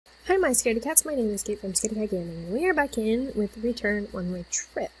Hi, my scaredy cats. My name is Kate from Scaredy Cat Gaming, and we are back in with Return One-Way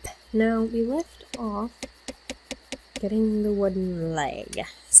Trip. Now, we left off getting the wooden leg,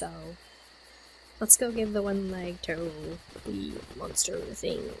 so let's go give the wooden leg to the monster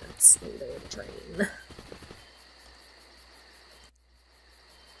thing that's under the train.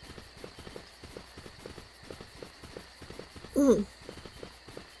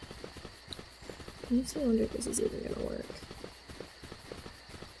 Makes me wonder if this is even gonna work.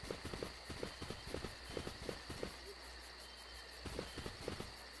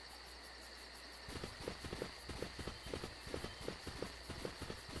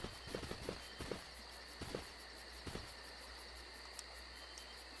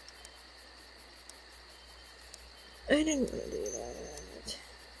 I didn't want to do that.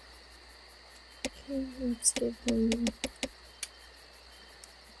 Okay, let's give him...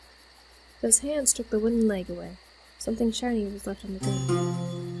 Those hands took the wooden leg away. Something shiny was left on the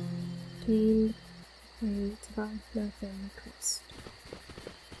ground. Tamed, ready to buy nothing, crest.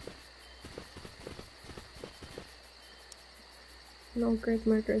 An old grave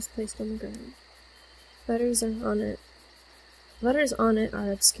marker is placed on the ground. Letters on it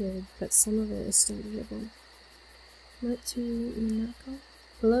are obscured, but some of it is still readable. Matsu Minako.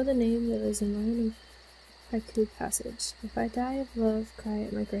 Below the name there is a line of haiku passage. If I die of love, cry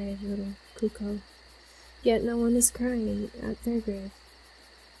at my grave, little Kuko. Yet no one is crying at their grave.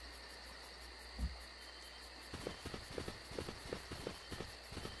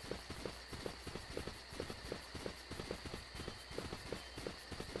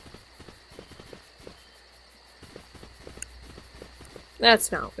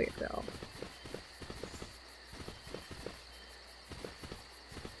 That's not weird at all.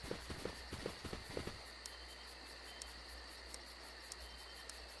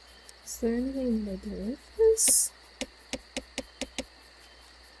 Is there anything that I do with this?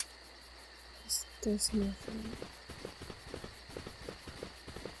 There's nothing.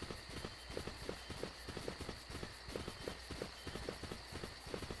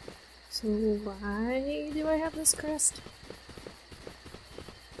 So why do I have this crest?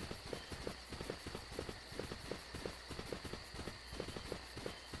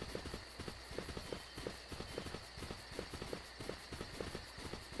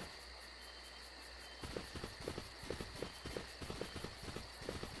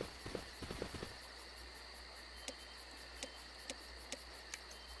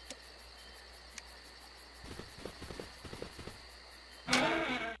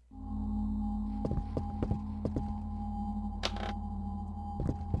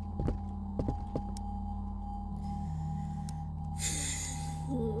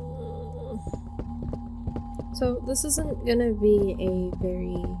 So this isn't gonna be a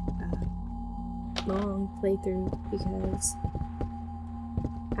very long playthrough because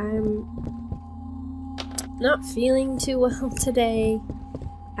I'm not feeling too well today.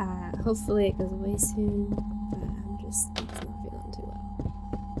 Hopefully it goes away soon, but I'm just not feeling too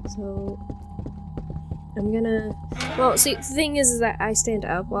well. So I'm gonna... Well, see, the thing is that I stand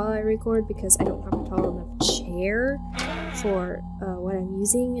up while I record because I don't have a tall enough chair for what I'm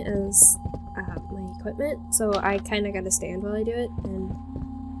using as my equipment, so I kind of gotta stand while I do it, and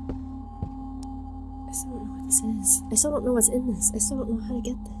I still don't know what this is. I still don't know what's in this. I still don't know how to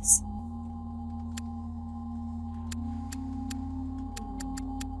get this.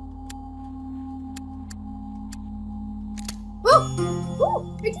 Oh!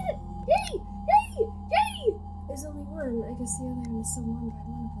 Oh! I did it! Yay! Yay! Yay! There's only one. I guess the other one is still worn by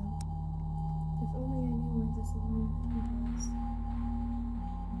one of them. If only I knew where this one was.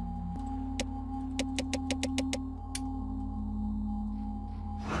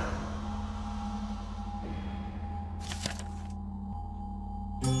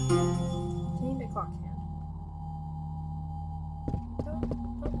 Change a clock hand. Don't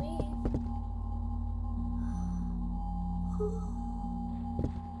leave.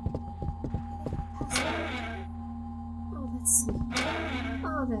 Oh, that's sweet.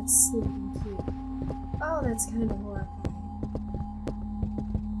 Oh, that's sweet and cute. Oh, that's kind of horrifying.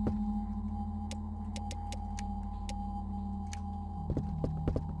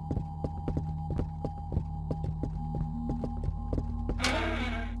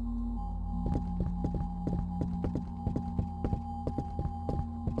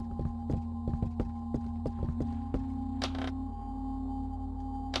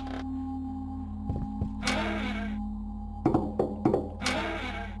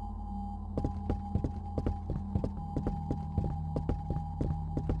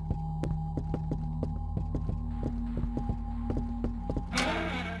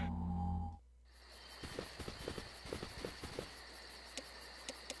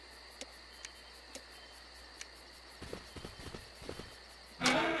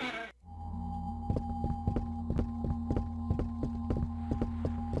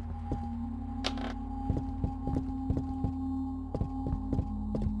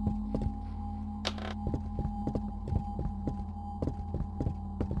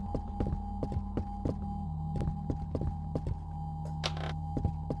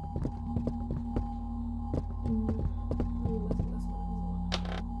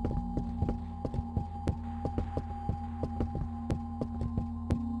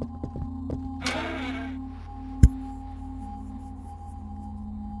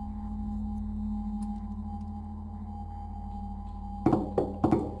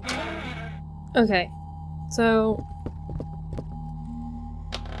 Okay, so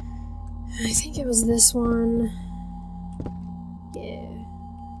I think it was this one. Yeah.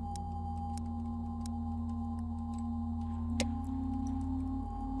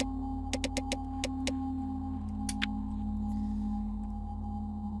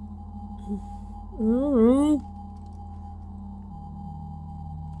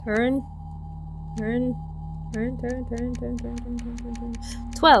 Turn.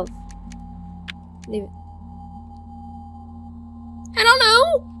 12. Leave it. I don't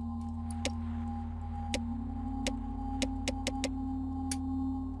know!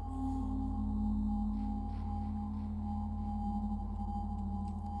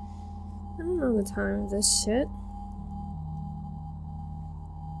 I don't know the time of this shit.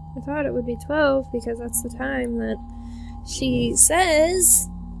 I thought it would be 12 because that's the time that she says.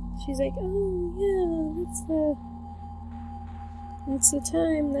 She's like, oh yeah, that's the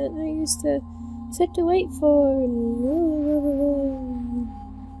time that I used to sit to wait for, and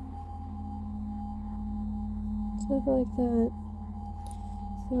stuff like that.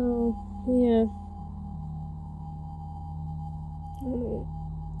 So yeah, I don't know.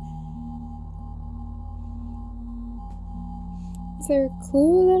 Is there a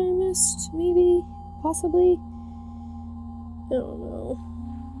clue that I missed? Maybe? Possibly? I don't know.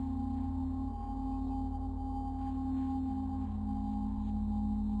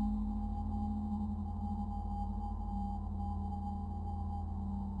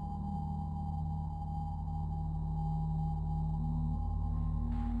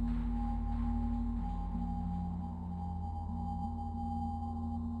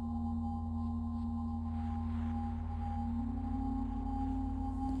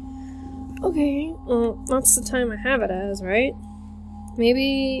 Okay, well, that's the time I have it as, right?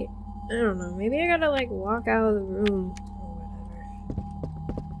 Maybe, I don't know, maybe I gotta, like, walk out of the room or whatever.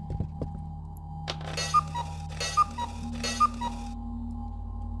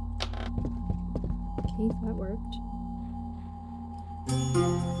 Okay, that worked.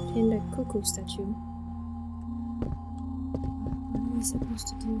 And a cuckoo statue. What am I supposed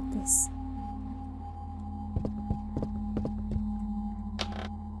to do with this?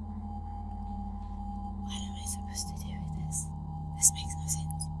 This makes no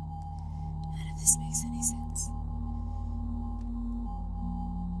sense. None of this makes any sense.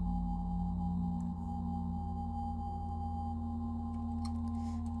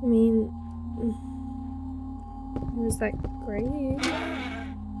 I mean, there was that grave.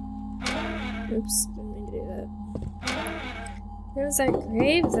 Oops, didn't mean to do that. There was that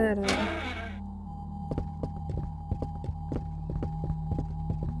grave that,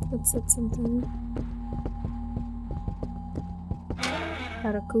 that said something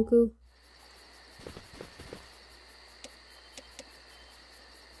about a cuckoo.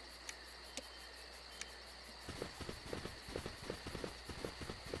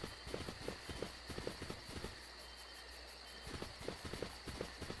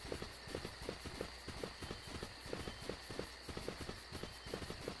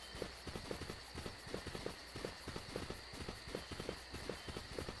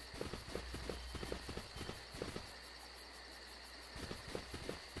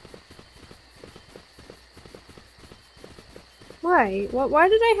 Why? Why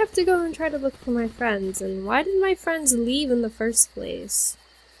did I have to go and try to look for my friends? And why did my friends leave in the first place?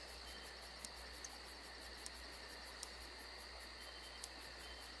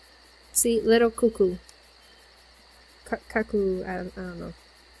 See, little cuckoo. Cuckoo, I don't know.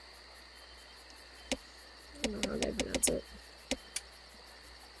 I don't know how they pronounce it.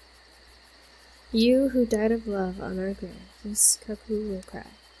 You who died of love on our grave, this cuckoo will cry.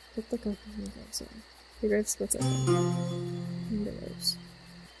 Put the cuckoo in the grave, sorry. The grave splits open. And it lives.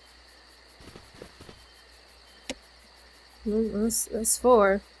 Well, that's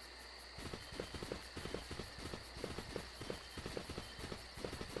 4.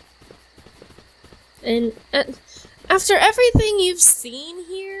 And after everything you've seen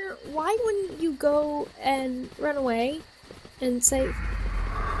here, why wouldn't you go and run away and say,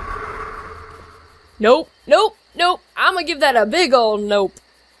 nope, nope, nope, I'm gonna give that a big old nope.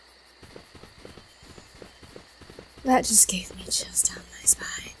 That just gave me chills down my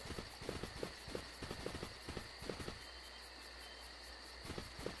spine.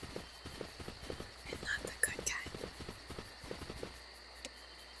 And not the good kind.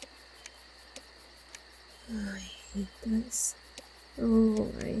 Oh, I hate this. Oh,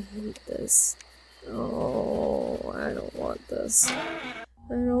 I hate this. Oh, I don't want this. I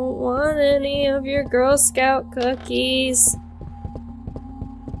don't want any of your Girl Scout cookies.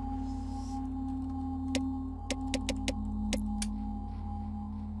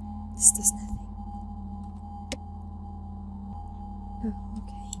 This does nothing. Oh,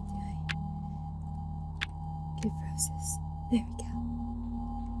 okay. Give roses. There we go.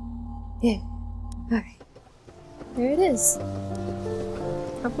 Yeah. Alright. There it is.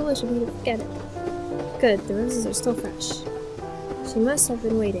 How foolish of me to forget it. Good, the roses are still fresh. She must have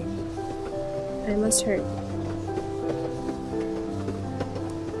been waiting. I must hurry.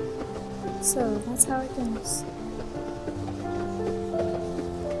 So, that's how it goes.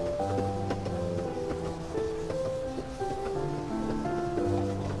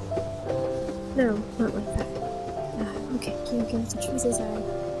 No, not like that. Okay, Kyoko has to choose his eye.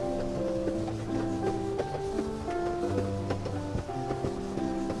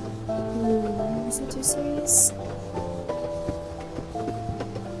 Is it too serious?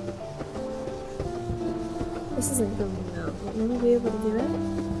 This isn't going well. Will Mama be able to do it?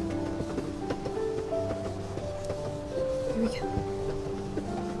 Here we go.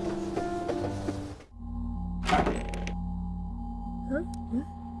 Huh? What?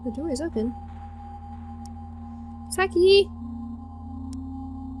 The door is open. Saki!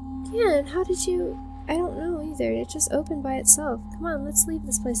 Ken, how did you... I don't know either. It just opened by itself. Come on, let's leave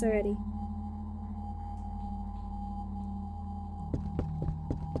this place already.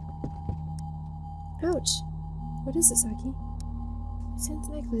 Ouch. What is it, Saki? Santa's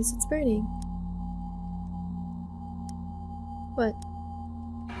necklace. It's burning. What?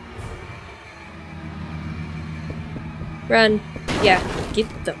 Run. Yeah, get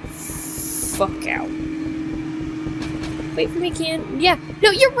the fuck out. Wait for me, Kian. Yeah.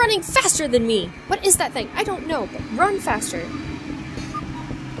 No, you're running faster than me. What is that thing? I don't know, but run faster.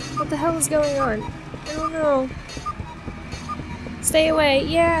 What the hell is going on? I don't know. Stay away.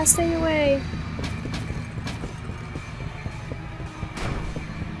 Yeah, stay away.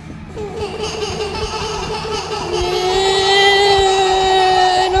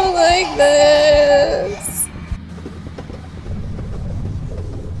 I don't like this.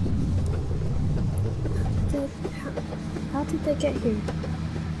 How did they get here?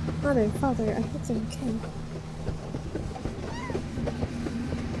 Mother, Father, I hope they're okay.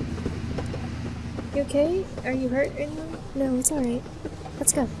 You okay? Are you hurt or anything? No, it's alright.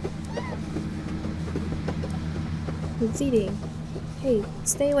 Let's go. You're bleeding. Hey,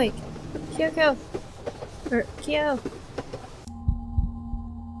 stay awake. Kyoko! Or, Kyo!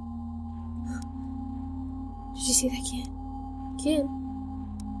 Did you see that, Ken? Ken?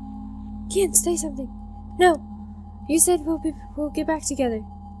 Ken, say something! No! You said we'll get back together.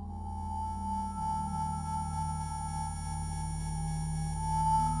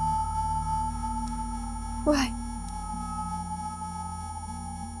 Why?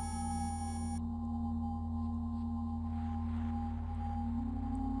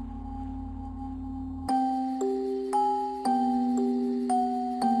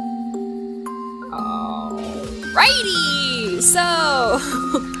 Alrighty! So,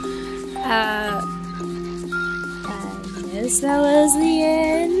 I guess that was the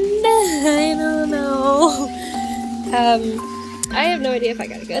end. I don't know. I have no idea if I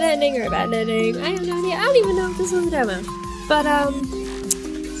got a good ending or a bad ending. I have no idea. I don't even know if this was a demo. But,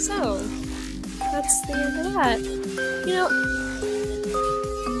 so, that's the end of that. You know,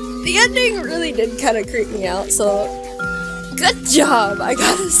 the ending really did kind of creep me out, so good job, I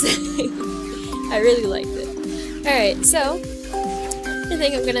gotta say. I really liked it. Alright, so, I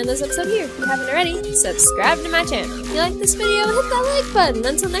think I'm gonna end this episode here. If you haven't already, subscribe to my channel. If you like this video, hit that like button.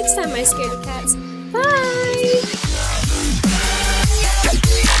 Until next time, my scaredy cats. Bye!